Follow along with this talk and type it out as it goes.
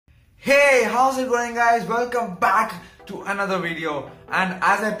Hey, how's it going guys? Welcome back to another video, and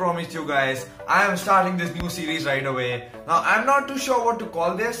as I promised you guys, I am starting this new series right away. Now I'm not too sure what to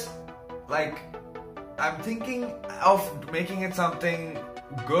call this. Like, I'm thinking of making it something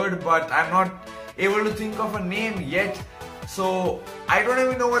good, but I'm not able to think of a name yet. So I don't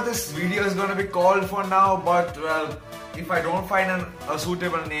even know what this video is gonna be called for now, but well, if I don't find a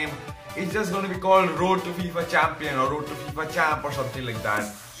suitable name, it's just gonna be called Road to FIFA Champion or Road to FIFA Champ or something like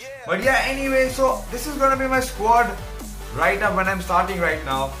that. But yeah, anyway, so this is gonna be my squad right up when I'm starting right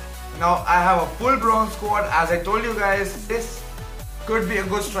now. Now I have a full bronze squad. As I told you guys, this could be a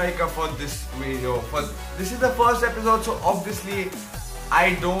good striker for this video. But this is the first episode, so obviously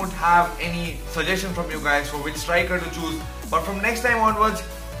I don't have any suggestion from you guys for which striker to choose. But from next time onwards,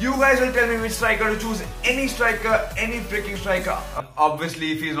 you guys will tell me which striker to choose. Any striker, any freaking striker.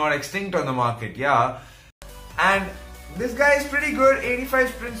 Obviously, if he's not extinct on the market, yeah. And this guy is pretty good. 85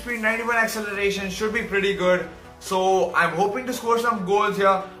 sprint speed, 91 acceleration, should be pretty good. So I'm hoping to score some goals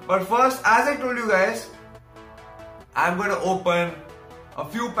here. But first, as I told you guys, I'm going to open a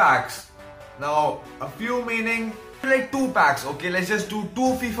few packs. Now, a few meaning like 2 packs. Okay, let's just do 2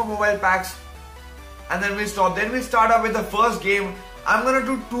 FIFA Mobile packs, and then we'll stop. Then we'll start up with the first game. I'm going to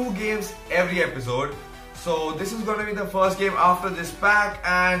do 2 games every episode. So this is going to be the first game after this pack.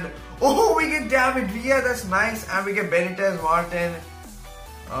 And oh, we get David Villa, that's nice. And we get Benitez, Martin.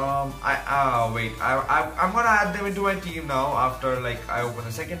 I'm gonna add them into my team now after like I open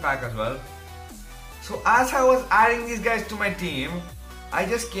the second pack as well. So as I was adding these guys to my team, I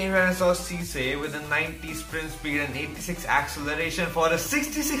just came here and saw Cisse with a 90 sprint speed and 86 acceleration for a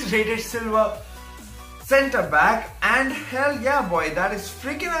 66 rated silver center back. And hell yeah boy, that is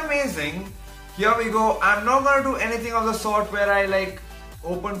freaking amazing. Here we go. I'm not gonna do anything of the sort where I like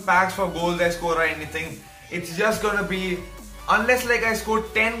open packs for goals I score or anything. It's just gonna be, unless like I score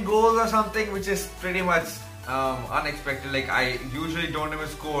 10 goals or something, which is pretty much unexpected. Like I usually don't even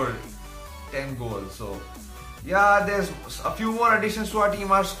score 10 goals. So yeah, there's a few more additions to our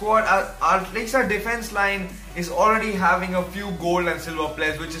team. Our squad, at least our defense line is already having a few gold and silver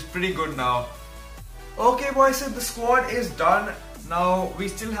players, which is pretty good now. Okay boys, so the squad is done. Now we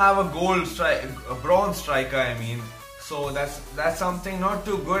still have a bronze striker, I mean. So that's something not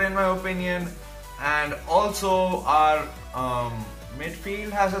too good in my opinion. And also our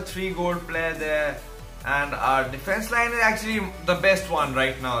midfield has a 3 gold player there, and our defense line is actually the best one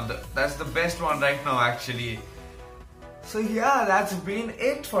right now. That's the best one right now actually. So yeah, that's been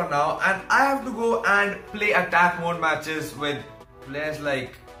it for now, and I have to go and play attack mode matches with players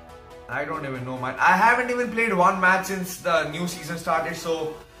like, I don't even know, man. I haven't even played one match since the new season started,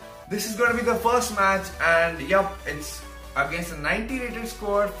 so this is going to be the first match. And yep, it's against a 90 rated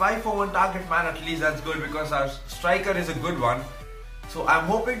squad, 5 for 1 target man. At least that's good because our striker is a good one. So I'm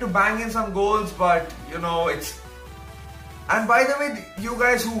hoping to bang in some goals, but you know, it's... And by the way, you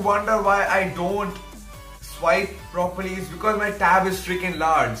guys who wonder why I don't swipe properly, is because my tab is freaking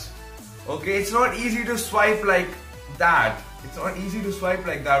large. Okay, it's not easy to swipe like that. It's not easy to swipe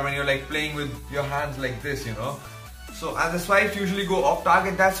like that when you're like playing with your hands like this, you know. So, and the swipes usually go off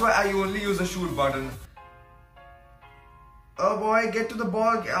target. That's why I only use the shoot button. Oh boy, get to the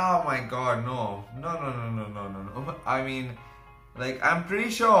ball. Oh my god, no. No. I mean, like, I'm pretty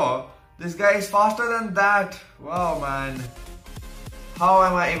sure this guy is faster than that. Wow, man. How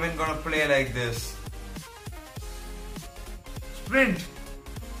am I even gonna play like this? Sprint.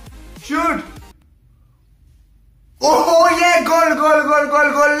 Shoot. Oh yeah, goal,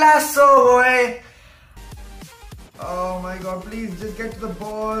 lasso boy. Oh my god, please just get to the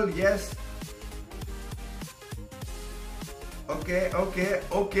ball. Yes. Okay.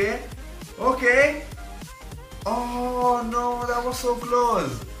 Oh no, that was so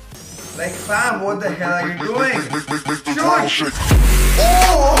close. Like fam, what the hell are you doing? Shoot.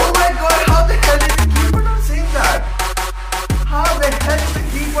 Oh my god, how the hell did the keeper not save that? How the hell did the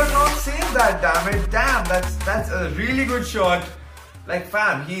keeper not save that? Damn it, damn, that's a really good shot. Like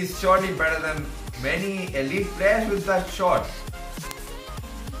fam, he's surely better than many elite players with that shot.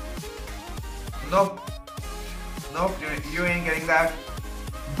 Nope, you ain't getting that.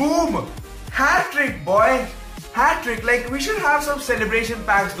 Boom! Hat-trick, boy! Hat-trick. Like, we should have some celebration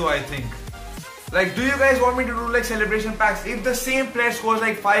packs though, I think. Like, do you guys want me to do like celebration packs? If the same player scores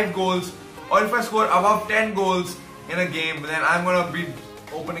like 5 goals, or if I score above 10 goals in a game, then I'm gonna be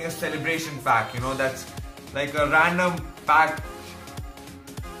opening a celebration pack, you know. That's like a random pack,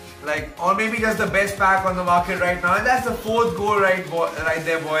 like, or maybe just the best pack on the market right now. And that's the 4th goal right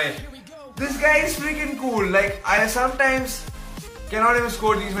there, boy. This guy is freaking cool. Like, I sometimes cannot even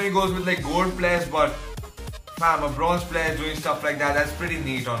score these many goals with like gold players, but fam, a bronze player doing stuff like that, that's pretty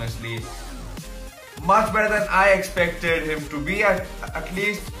neat, honestly. Much better than I expected him to be at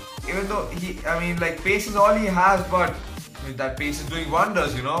least, even though like pace is all he has, but that pace is doing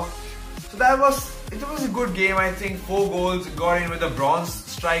wonders, you know. So it was a good game. I think 4 goals got in with a bronze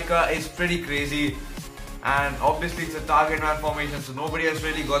striker is pretty crazy. And obviously it's a target man formation, so nobody has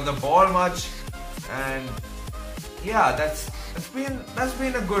really got the ball much. And yeah, that's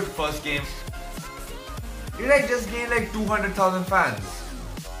been a good first game. Did I just gain like 200,000 fans?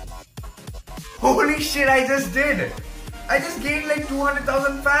 Holy shit, I just did! I just gained like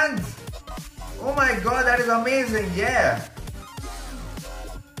 200,000 fans! Oh my god, that is amazing, yeah!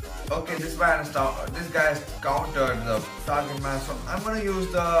 Okay, this guy has countered the target man, so I'm gonna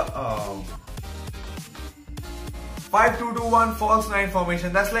use the 5-2-2-1 false 9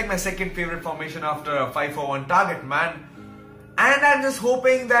 formation. That's like my second favorite formation after a 5-4-1 target man. And I'm just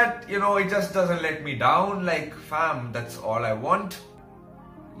hoping that, you know, it just doesn't let me down. Like, fam, that's all I want.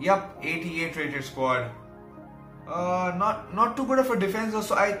 Yup, 88 rated squad. Not too good of a defense,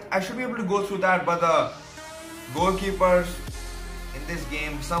 so I should be able to go through that. But the goalkeepers in this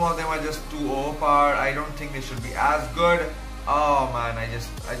game, some of them are just too overpowered. I don't think they should be as good. Oh man, I just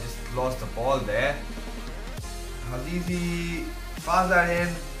lost the ball there. Hazizi, pass that in.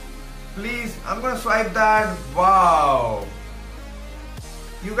 Please, I'm gonna swipe that. Wow.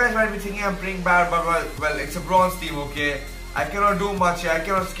 You guys might be thinking I'm playing bad, but well, it's a bronze team, okay? I cannot do much here. I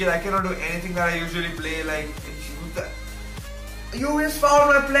cannot skill. I cannot do anything that I usually play. Like, you just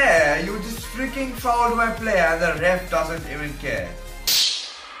fouled my player. You just freaking fouled my player, and the ref doesn't even care.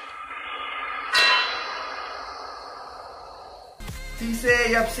 Tise,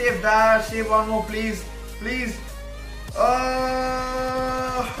 yup, save that. Save one more, please. Please.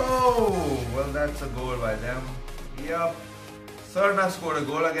 Oh, well, that's a goal by them. Yup. Serna scored a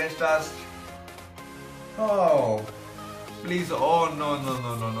goal against us. Oh, please. Oh, no.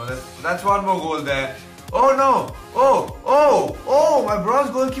 That's one more goal there. Oh, no. Oh, my bronze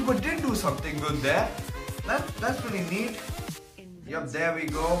goalkeeper did do something good there. That's pretty neat. Yup, there we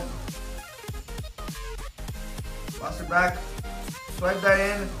go. Pass it back. Swipe that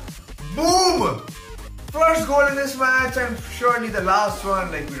in. Boom! First goal in this match, and surely the last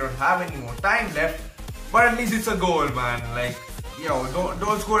one. Like, we don't have any more time left, but at least it's a goal, man. Like, yo,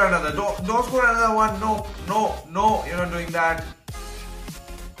 don't score another. Don't score another one. No, you're not doing that.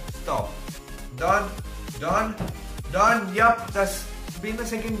 Stop. Done. Yup, that's been the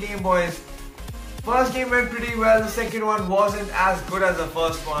second game, boys. First game went pretty well. The second one wasn't as good as the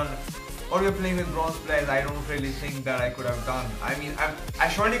first one. Or we're playing with bronze players, I don't really think that I could have done. I mean, I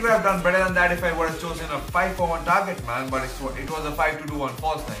surely could have done better than that if I would have chosen a 5-4-1 target man, but it was a 5-2-2-1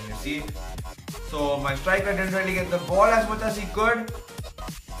 false 9, you see. So my striker didn't really get the ball as much as he could.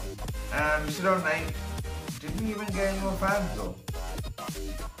 And we still on 9. Didn't we even get any more fans though?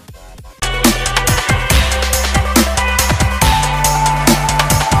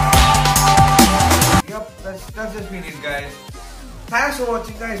 Yup, that's just been it, guys. Thanks for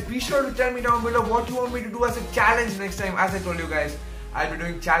watching, guys. Be sure to tell me down below what you want me to do as a challenge next time. As I told you guys, I'll be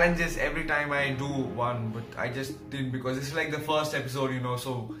doing challenges every time I do one, but I just didn't because this is like the first episode, you know,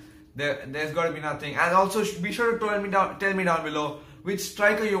 so there's got to be nothing. And also be sure to tell me down below which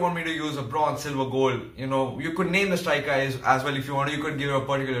striker you want me to use, a bronze, silver, gold. You know, you could name the striker as well if you want. You could give a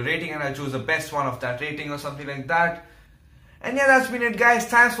particular rating and I'll choose the best one of that rating or something like that. And yeah, that's been it, guys.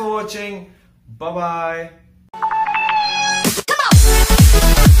 Thanks for watching. Bye bye.